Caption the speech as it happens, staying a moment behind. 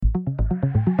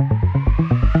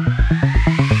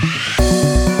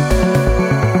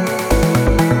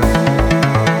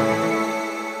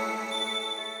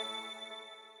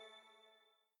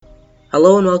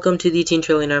Hello and welcome to the Teen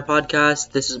Trillionaire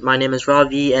podcast. My name is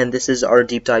Ravi, and this is our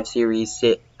deep dive series,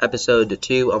 episode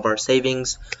 2 of our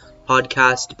savings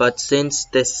podcast. But since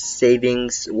this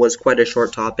savings was quite a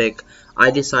short topic, I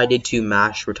decided to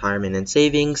mash retirement and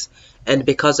savings. And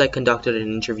because I conducted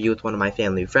an interview with one of my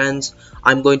family friends,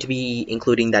 I'm going to be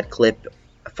including that clip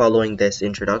following this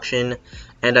introduction.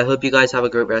 And I hope you guys have a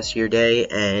great rest of your day.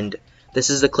 And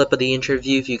this is the clip of the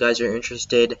interview. If you guys are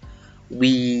interested,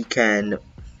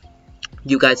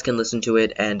 you guys can listen to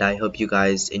it, and I hope you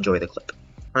guys enjoy the clip.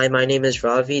 Hi, my name is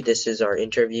Ravi. This is our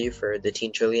interview for the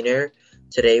Teen Trillionaire.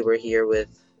 Today we're here with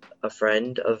a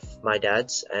friend of my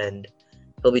dad's, and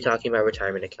he'll be talking about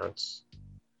retirement accounts.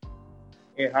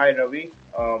 Hey, hi Ravi.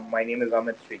 My name is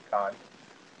Amit Srikanth.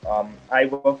 I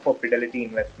work for Fidelity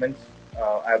Investments.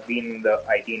 I've been in the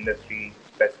IT industry,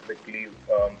 specifically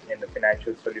in the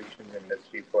financial solutions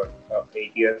industry for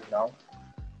 8 years now.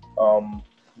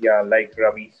 Like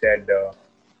Ravi said,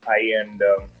 I and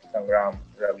Sangram,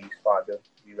 Ravi's father,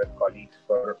 we were colleagues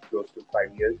for close to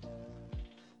 5 years.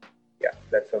 Yeah,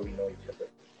 that's how we know each other.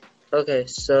 Okay,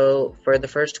 so for the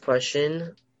first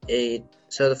question, the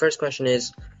first question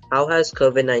is, how has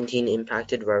COVID-19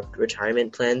 impacted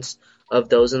retirement plans of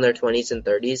those in their 20s and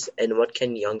 30s, and what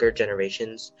can younger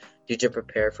generations do to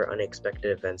prepare for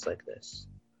unexpected events like this?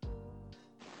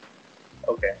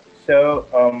 Okay, so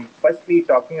firstly,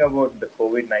 talking about the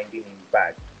COVID-19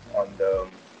 impact on the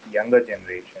younger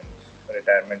generation's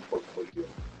retirement portfolio.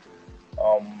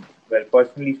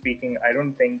 Personally speaking, I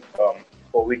don't think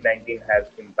COVID-19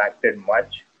 has impacted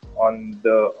much on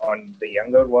the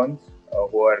younger ones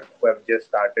who have just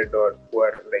started or who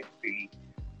are like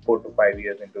 4 to 5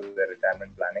 years into their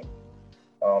retirement planning.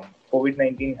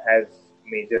 COVID-19 has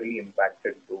majorly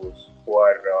impacted those who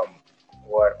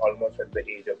are almost at the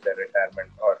age of their retirement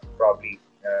or probably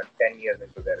 10 years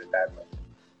into their retirement.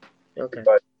 Okay.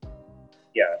 Because,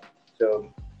 yeah,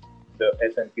 so the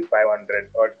S&P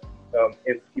 500 or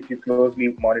if you closely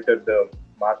monitor the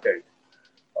market,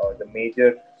 the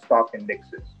major stock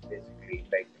indexes, basically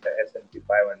like the S&P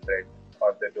 500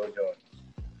 or the Dow Jones,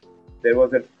 there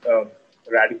was a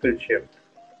radical shift,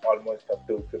 almost up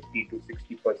to 50 to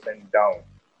 60% down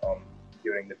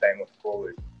during the time of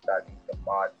COVID, starting from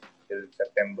March till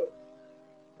September.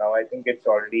 Now I think it's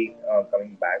already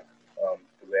coming back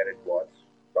to where it was.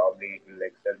 Probably it will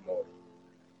excel more.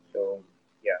 So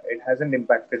yeah, it hasn't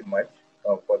impacted much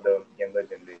for the younger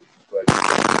generation.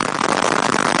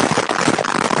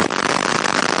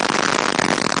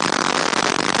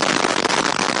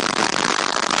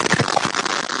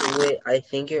 Wait, I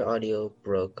think your audio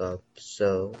broke up,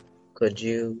 so could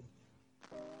you...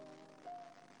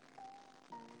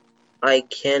 I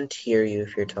can't hear you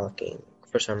if you're talking,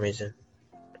 for some reason.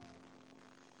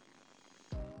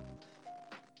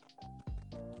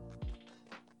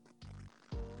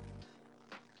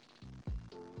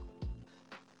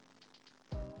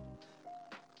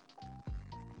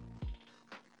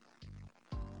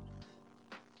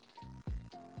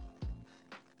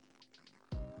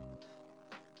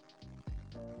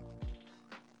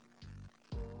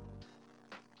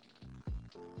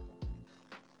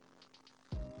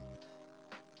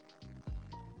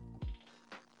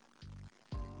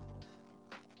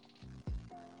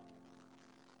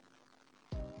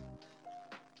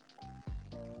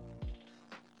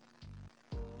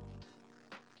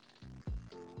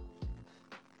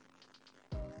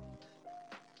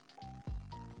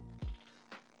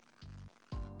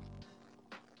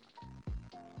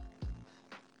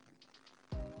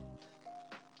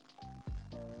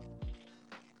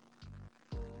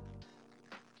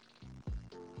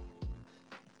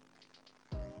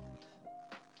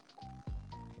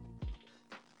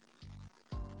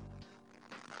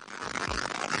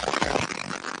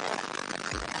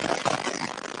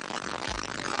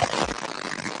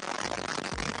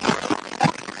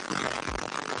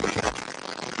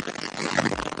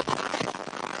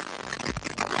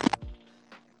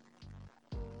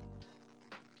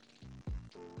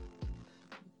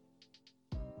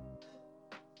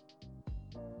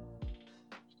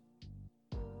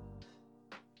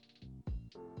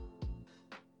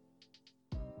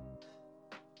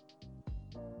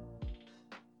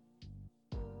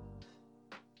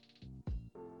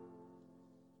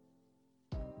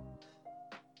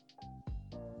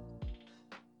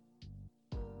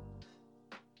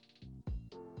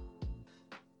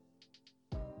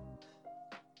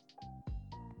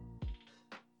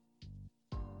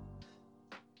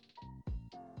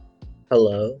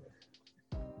 Hello?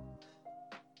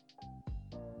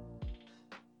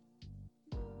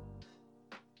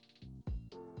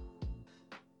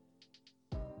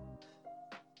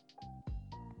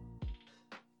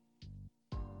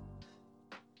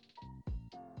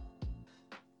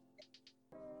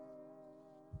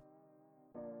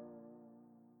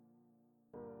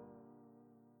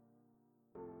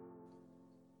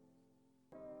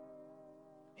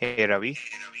 Hey Ravi.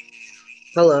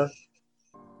 Hello.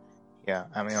 Yeah,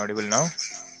 am I audible now?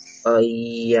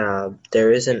 Yeah,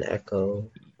 there is Yeah, an echo.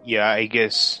 yeah, I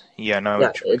guess. Yeah, now Yeah,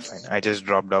 it should be fine. it's I just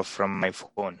dropped off from my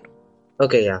phone.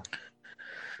 okay. Yeah,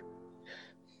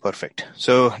 Perfect.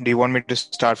 So, do you want me to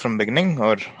start from beginning,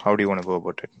 or how do you want to go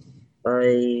about it?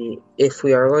 if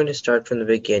we are going to start from the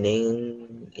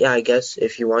beginning, yeah, I guess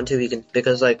if you want to, we can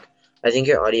because I think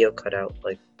your audio cut out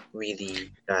like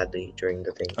really badly during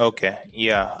the thing. Okay.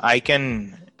 Yeah, I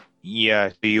can.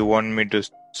 Yeah. Do you want me to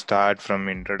start from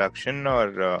introduction,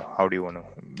 or how do you want to?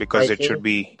 I Because it should think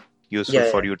be useful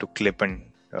yeah, for yeah, you to clip and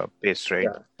paste, right?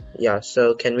 yeah, yeah.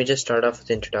 So can we just start off with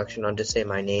the introduction? I'll just say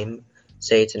my name.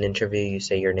 Say it's an interview. You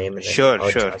say your name, and then Sure,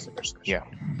 I'll just sure. ask the first question. Yeah,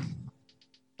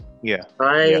 yeah, yeah.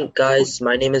 Hi Cool. guys,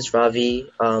 my name is Ravi.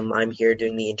 I'm here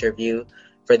doing the interview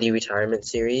for the retirement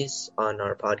series on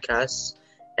our podcast,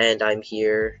 and I'm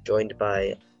here joined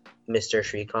by Mr.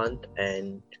 Shrikant.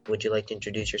 And would you like to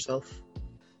introduce yourself?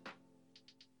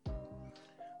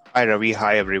 Hi Ravi.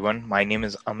 Hi everyone. My name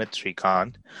is Amit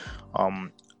Srikanth.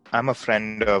 Um, I'm a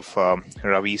friend of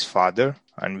Ravi's father,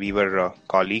 and we were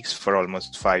colleagues for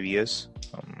almost 5 years.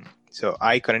 So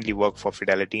I currently work for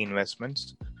Fidelity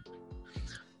Investments.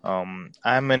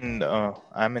 I'm in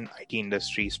IT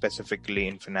industry, specifically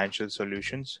in financial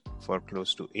solutions, for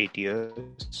close to 8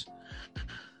 years.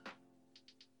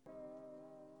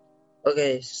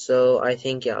 Okay, so I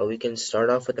think we can start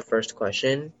off with the first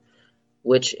question,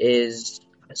 which is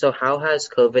so how has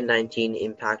COVID-19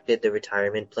 impacted the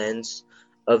retirement plans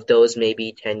of those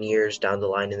maybe 10 years down the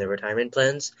line in the retirement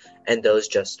plans and those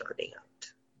just starting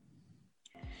out?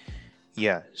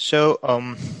 Yeah. So,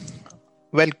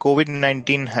 well,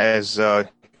 COVID-19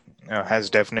 has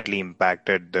definitely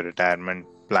impacted the retirement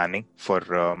planning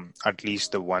for at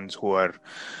least the ones who are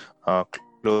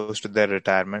close to their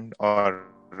retirement, or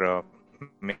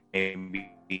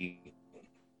maybe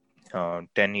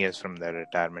 10 years from their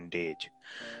retirement age,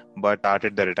 but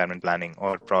started the retirement planning,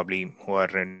 or probably who are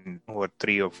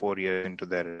 3 or 4 years into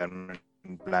their retirement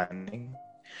planning.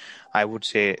 I would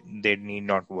say they need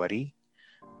not worry,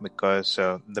 because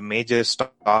the major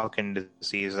stock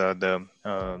indices are the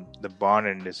bond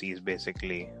indices,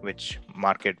 basically, which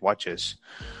market watches.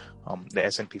 The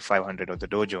S&P 500 or the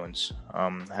Dow Jones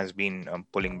has been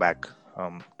pulling back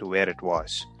to where it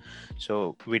was.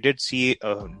 So we did see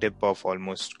a dip of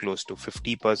almost close to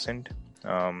 50%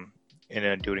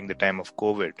 during the time of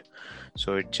COVID.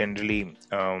 So it generally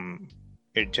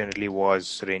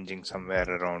was ranging somewhere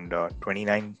around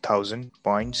 29,000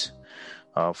 points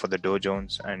for the Dow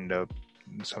Jones, and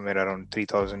somewhere around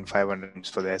 3,500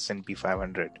 for the S&P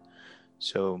 500.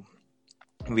 So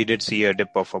we did see a dip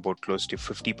of about close to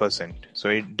 50%. So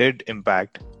it did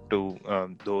impact to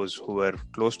those who were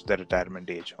close to the retirement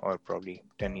age, or probably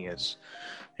 10 years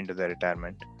into their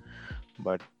retirement.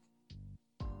 But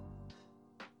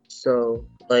So,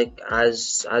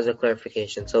 as a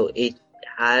clarification, so it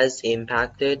has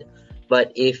impacted,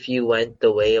 but if you went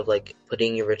the way of like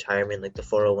putting your retirement, like the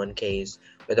 401ks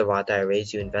or the Roth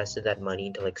IRAs, you invested that money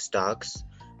into like stocks,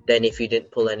 then if you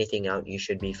didn't pull anything out, you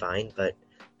should be fine. But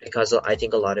because I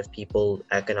think a lot of people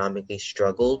economically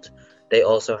struggled, they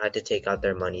also had to take out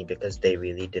their money because they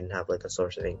really didn't have like a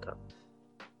source of income.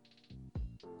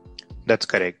 that's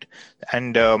correct.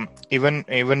 And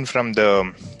even from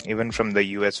the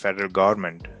US federal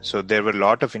government, so there were a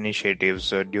lot of initiatives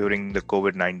during the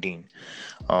COVID-19.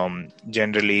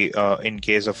 Generally, in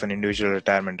case of an individual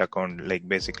retirement account, like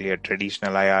basically a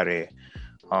traditional IRA,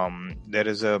 there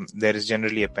is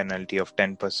generally a penalty of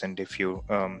 10% if you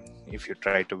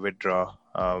try to withdraw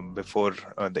before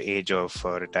the age of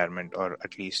retirement, or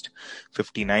at least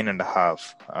 59 and a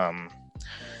half.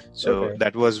 So Okay,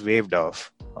 that was waived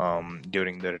off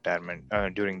during the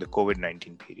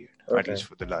COVID-19 period, at okay. least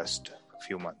for the last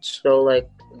few months. So, like,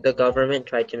 the government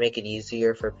tried to make it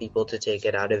easier for people to take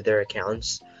it out of their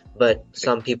accounts, but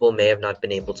some people may have not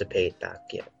been able to pay it back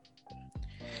yet.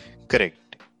 Correct.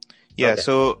 Yeah. Okay.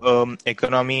 So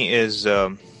economy is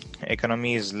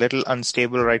little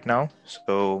unstable right now.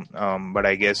 So, but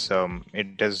I guess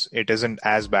it isn't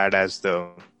as bad as the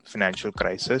financial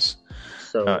crisis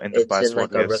So in the it's in past, what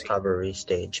like we a have seen. recovery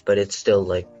stage, but it's still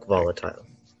like Correct. volatile.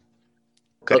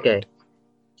 Okay. Correct.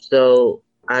 So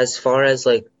as far as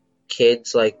like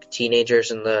kids, like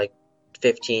teenagers in the like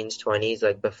 15s, 20s,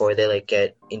 like before they like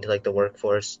get into like the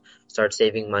workforce, start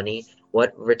saving money,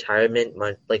 what retirement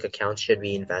like accounts should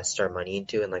we invest our money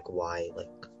into and like why? Like,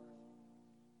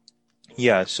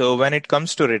 Yeah. So when it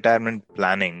comes to retirement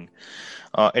planning,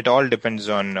 it all depends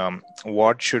on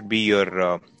what should be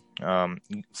your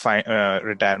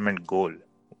retirement goal.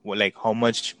 like how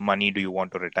much money do you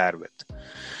want to retire with.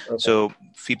 Okay. So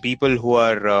for people who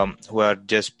are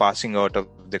just passing out of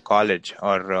the college,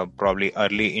 or probably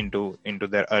early into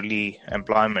their early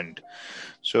employment,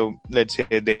 so let's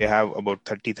say they have about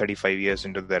 30-35 years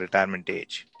into their retirement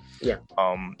age. Yeah.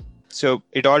 So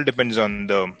it all depends on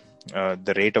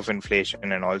the rate of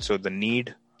inflation and also the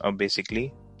need,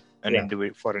 basically Yeah.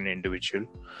 for an individual,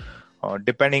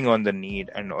 depending on the need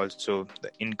and also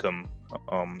the income,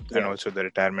 and Yeah. also the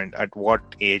retirement, at what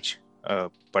age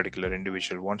a particular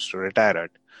individual wants to retire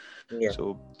at. Yeah.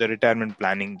 So the retirement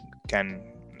planning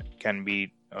can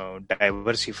be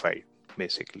diversified,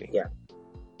 basically. Yeah.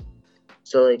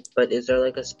 So like, but is there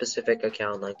like a specific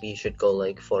account like you should go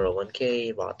like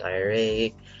 401k, Roth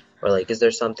IRA, or like is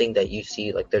there something that you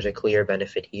see like there's a clear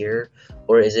benefit here,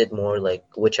 or is it more like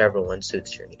whichever one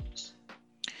suits your needs?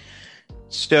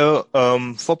 So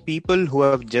for people who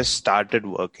have just started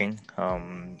working,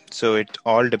 so it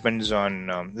all depends on,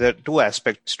 there are two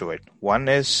aspects to it. One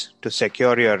is to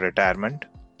secure your retirement,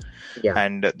 Yeah.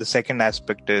 and the second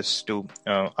aspect is to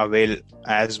avail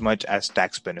as much as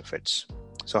tax benefits.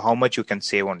 So how much you can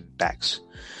save on tax.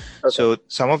 Okay. So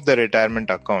some of the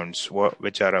retirement accounts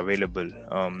which are available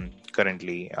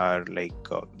currently are like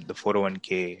the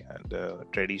 401k, the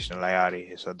traditional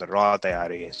IRAs, or the Roth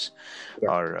IRAs, Yeah.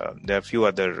 or there are a few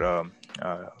other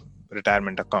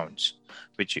retirement accounts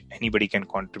which anybody can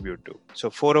contribute to. So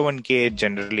 401k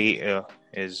generally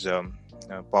is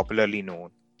popularly known,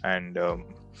 and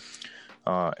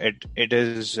it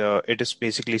is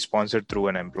basically sponsored through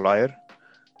an employer.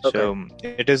 So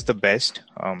it is the best.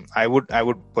 I would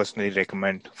personally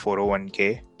recommend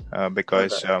 401k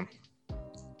because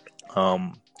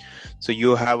so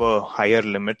you have a higher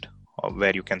limit of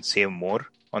where you can save more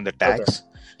on the tax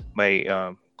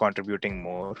by contributing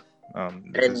more.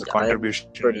 Because the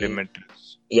contribution limit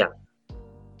is, yeah.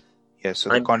 So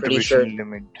the I'm contribution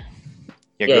limit.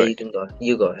 Yeah,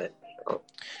 you go ahead.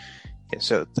 Yeah,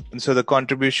 so the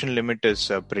contribution limit is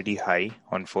pretty high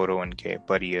on 401k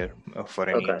per year for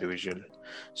any individual.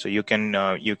 So you can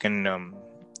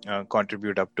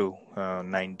contribute up to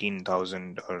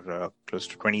 19,000 or close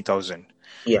to 20,000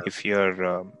 if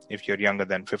you're younger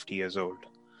than 50 years old.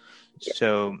 Yeah.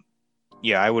 So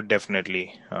yeah, I would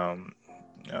definitely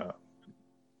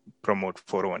promote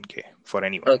 401k for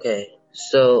anyone. Okay,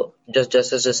 so just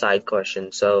as a side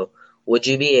question, so would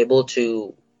you be able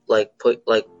to like put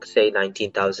like say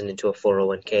 19,000 into a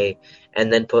 401k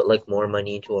and then put like more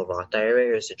money into a Roth IRA,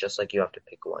 or is it just like you have to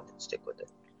pick one and stick with it?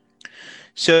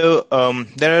 So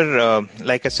there are,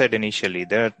 like I said initially,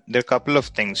 there are a couple of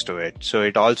things to it. So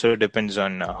it also depends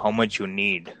on how much you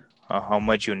need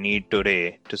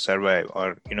today to survive,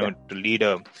 or to lead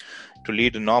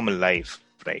a normal life,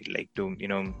 right? Like to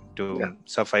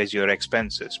suffice your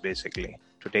expenses, basically,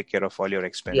 to take care of all your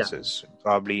expenses,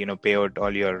 probably pay out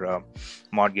all your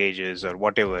mortgages or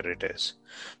whatever it is.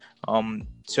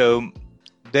 So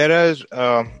there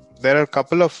are a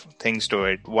couple of things to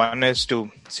it. One is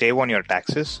to save on your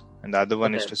taxes, and the other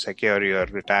one is to secure your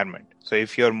retirement. So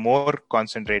if you're more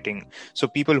concentrating, so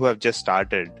people who have just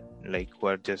started, like who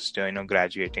are just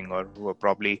graduating, or who are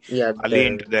probably early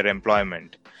into their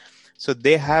employment, so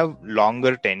they have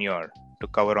longer tenure to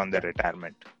cover on their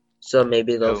retirement. So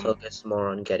maybe they'll focus more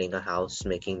on getting a house,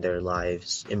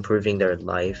 improving their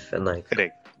life, and like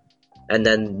correct. And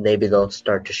then maybe they'll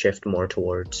start to shift more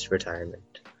towards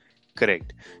retirement.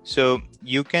 Correct. So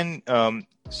you can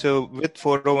so with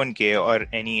 401k or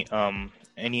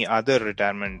any other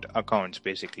retirement accounts,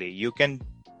 basically you can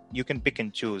pick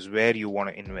and choose where you want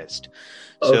to invest.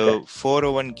 So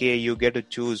 401k, you get to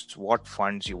choose what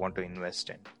funds you want to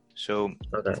invest in. So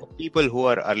for people who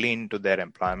are early into their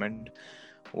employment,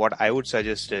 what I would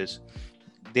suggest is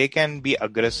they can be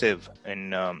aggressive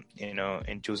in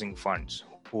choosing funds.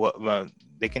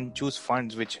 They can choose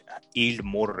funds which yield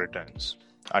more returns,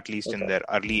 at least in their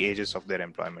early ages of their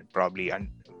employment, probably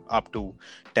up to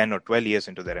 10 or 12 years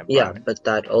into their employment. Yeah, but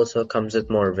that also comes with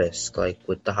more risk. Like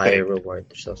with the higher reward,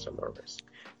 there's also more risk.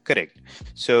 Correct.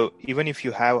 So even if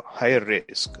you have higher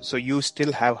risk, so you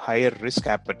still have higher risk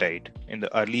appetite in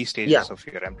the early stages of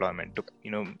your employment to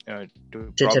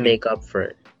make up for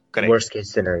it. Correct. Worst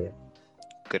case scenario.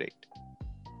 Correct.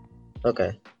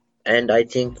 Okay. And I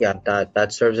think that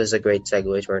serves as a great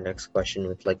segue to our next question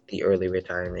with like the early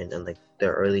retirement and like the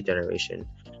early generation.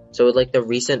 So with like the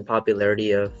recent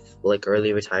popularity of like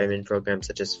early retirement programs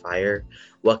such as FIRE,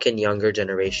 what can younger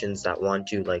generations that want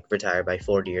to like retire by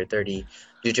 40 or 30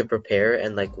 do to prepare,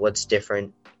 and like what's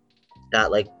different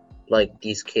that like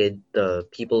the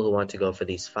people who want to go for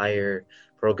these FIRE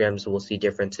programs will see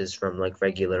differences from like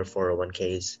regular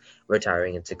 401ks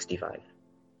retiring at 65?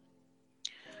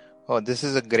 Oh, this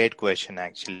is a great question,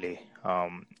 actually.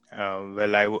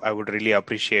 Well, I would really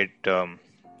appreciate,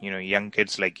 young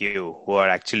kids like you who are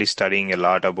actually studying a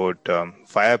lot about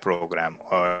fire program,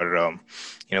 or,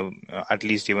 at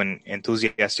least even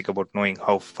enthusiastic about knowing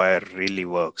how fire really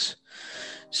works.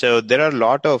 So there are a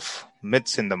lot of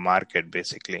myths in the market,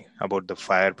 basically, about the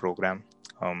fire program.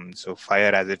 So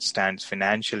fire, as it stands,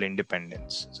 financial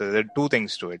independence. So there are two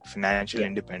things to it: financial Yeah,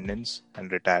 independence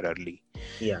and retire early.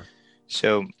 yeah,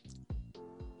 So,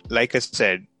 like I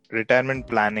said, retirement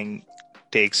planning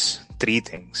takes three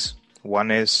things.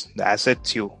 One is the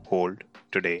assets you hold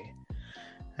today,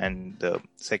 and the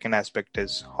second aspect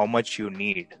is how much you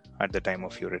need at the time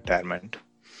of your retirement.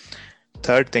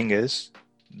 Third thing is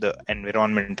the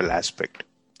environmental aspect.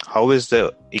 How is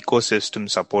the ecosystem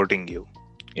supporting you?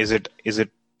 Is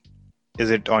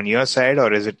it on your side,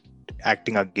 or is it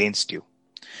acting against you?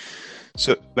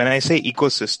 So when I say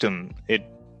ecosystem, it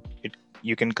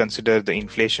you can consider the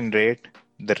inflation rate,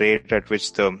 the rate at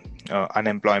which the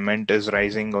unemployment is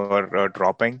rising or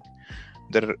dropping,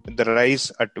 the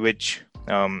rise at which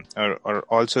or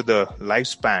also the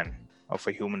lifespan of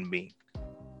a human being.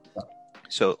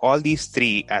 So all these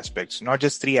three aspects, not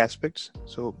just three aspects,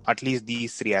 so at least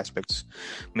these three aspects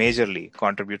majorly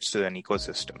contributes to an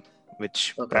ecosystem,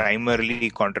 which okay, primarily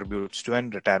contributes to an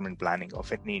retirement planning of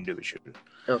any individual.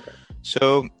 okay,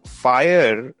 So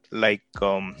fire, like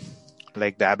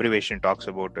the abbreviation talks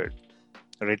about it,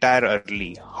 retire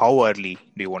early. How early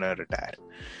do you want to retire?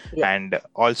 yeah, And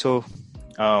also,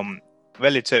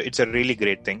 well, it's a really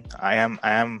great thing. I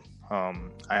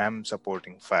am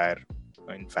supporting fire.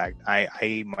 In fact,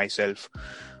 I myself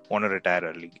want to retire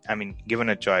early. I mean, given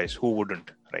a choice, who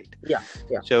wouldn't, right? yeah,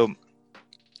 yeah, So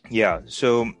yeah,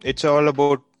 so it's all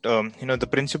about the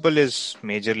principle is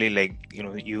majorly like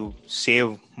you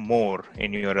save more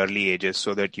in your early ages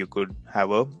so that you could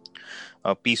have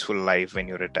a peaceful life when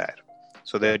you retire,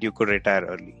 so yeah. that you could retire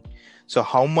early. So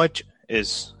how much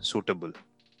is suitable?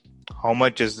 How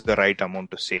much is the right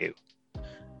amount to save?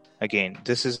 Again,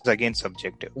 this is again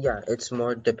subjective. Yeah, it's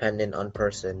more dependent on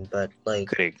person, but like,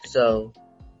 Correct. so,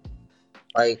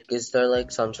 like, is there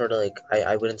like some sort of like,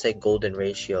 I wouldn't say golden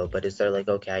ratio, but is there like,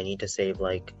 okay, I need to save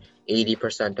like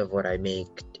 80% of what I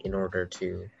make in order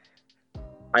to,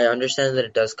 I understand that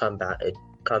it does come back, it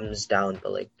comes down,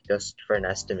 but like, just for an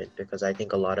estimate, because I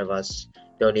think a lot of us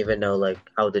don't even know like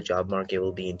how the job market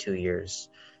will be in 2 years,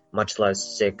 much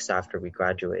less 6 after we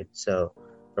graduate, so,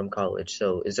 from college.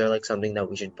 So, is there like something that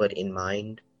we should put in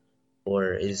mind,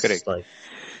 or is Correct. like,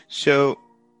 So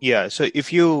yeah, so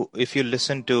if you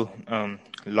listen to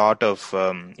lot of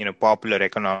popular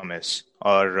economists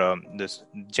or this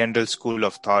general school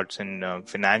of thoughts in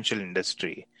financial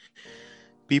industry,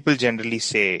 people generally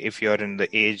say if you're in the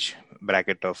age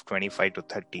bracket of 25 to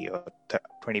 30 or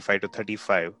 25 to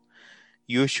 35,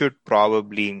 you should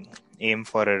probably aim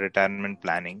for a retirement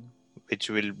planning which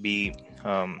will be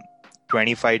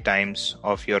 25 times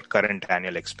of your current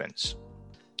annual expense.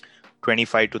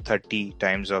 25 to 30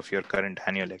 times of your current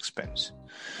annual expense.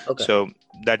 okay, So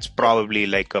that's probably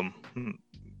like at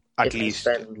if I least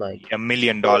spend like $1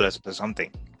 million four, or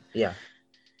something. yeah,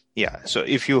 Yeah. So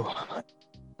if you $1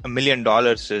 million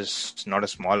is not a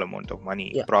small amount of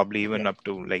money, yeah, probably even yeah, up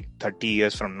to like 30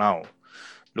 years from now,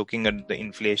 looking at the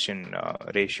inflation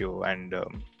ratio and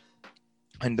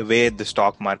the way the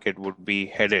stock market would be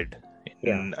headed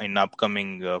yeah, in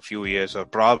upcoming few years, or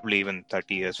probably even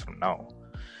 30 years from now.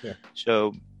 yeah,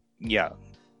 So yeah,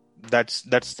 that's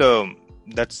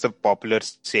the popular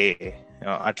say,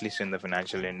 at least in the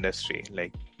financial industry.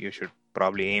 Like you should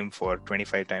probably aim for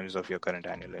 25 times of your current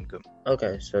annual income.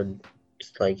 okay, so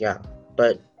it's like, yeah,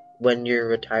 but when you're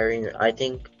retiring, I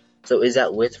think, so is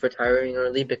that with retiring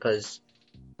early? Because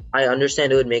I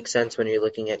understand it would make sense when you're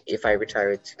looking at if I retire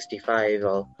at 65,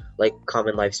 I'll, like,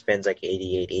 common lifespan's like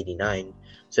 88, 89,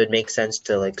 so it makes sense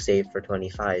to like save for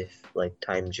 25, like,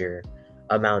 times your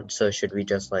amount. So should we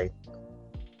just like,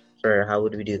 for how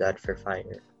would we do that for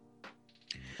fire?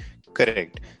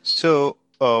 Correct. So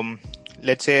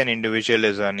let's say an individual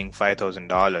is earning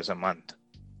 $5,000 a month.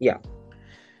 Yeah,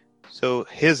 So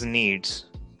his needs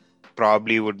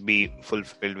probably would be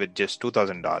fulfilled with just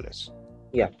 $2,000.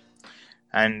 yeah,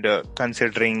 And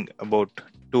considering about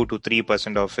 2 to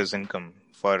 3% of his income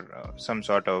for some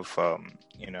sort of a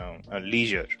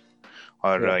leisure,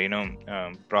 or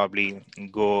yeah, probably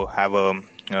go have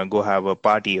a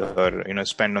party, or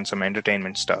spend on some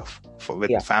entertainment stuff with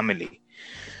yeah, family.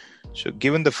 So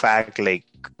given the fact, like,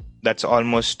 that's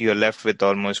almost, you're left with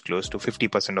almost close to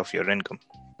 50% of your income.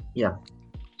 yeah,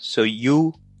 So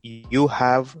you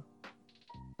have,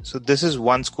 so this is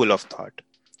one school of thought.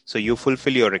 So you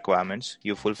fulfill your requirements,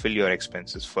 you fulfill your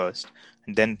expenses first,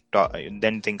 and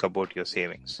then think about your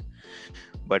savings.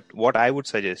 But what I would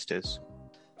suggest is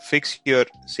fix your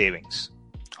savings,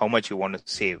 how much you want to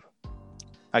save.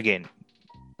 Again,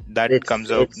 that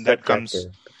comes out. It's That comes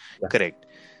subjective. Yeah. correct.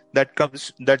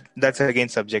 That's again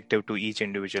subjective to each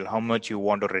individual. How much you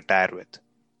want to retire with.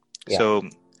 Yeah. So,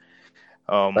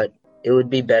 But it would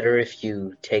be better if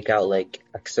you take out like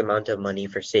X amount of money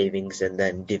for savings and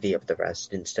then divvy up the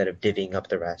rest instead of divvying up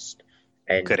the rest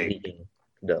and correct. leaving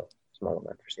the small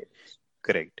amount for savings.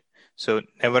 Correct. So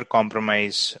never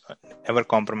compromise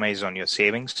on your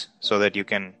savings so that you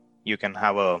can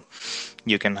have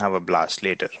a blast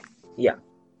later. Yeah.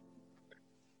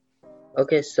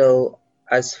 Okay, so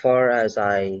as far as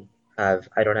I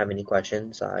don't have any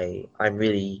questions. I'm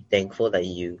really thankful that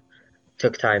you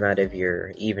took time out of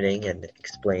your evening and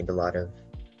explained a lot of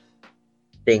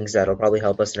things that'll probably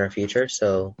help us in our future.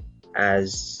 So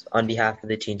as on behalf of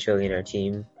the Teen Trillionaire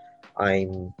team,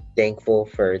 I'm thankful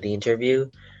for the interview,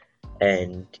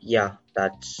 and yeah,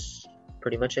 that's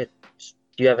pretty much it.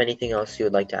 Do you have anything else you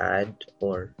would like to add,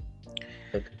 or?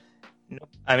 No,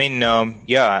 I mean,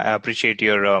 I appreciate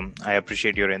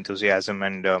your enthusiasm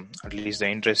and at least the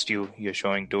interest you're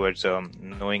showing towards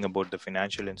knowing about the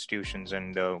financial institutions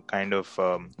and kind of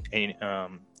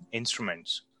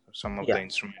instruments. Some of the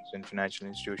instruments in financial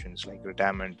institutions like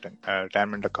retirement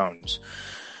accounts.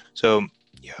 So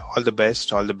yeah, all the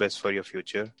best for your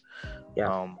future.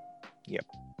 Yeah.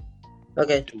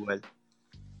 Okay. Do well.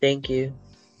 Thank you.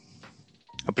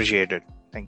 Appreciate it.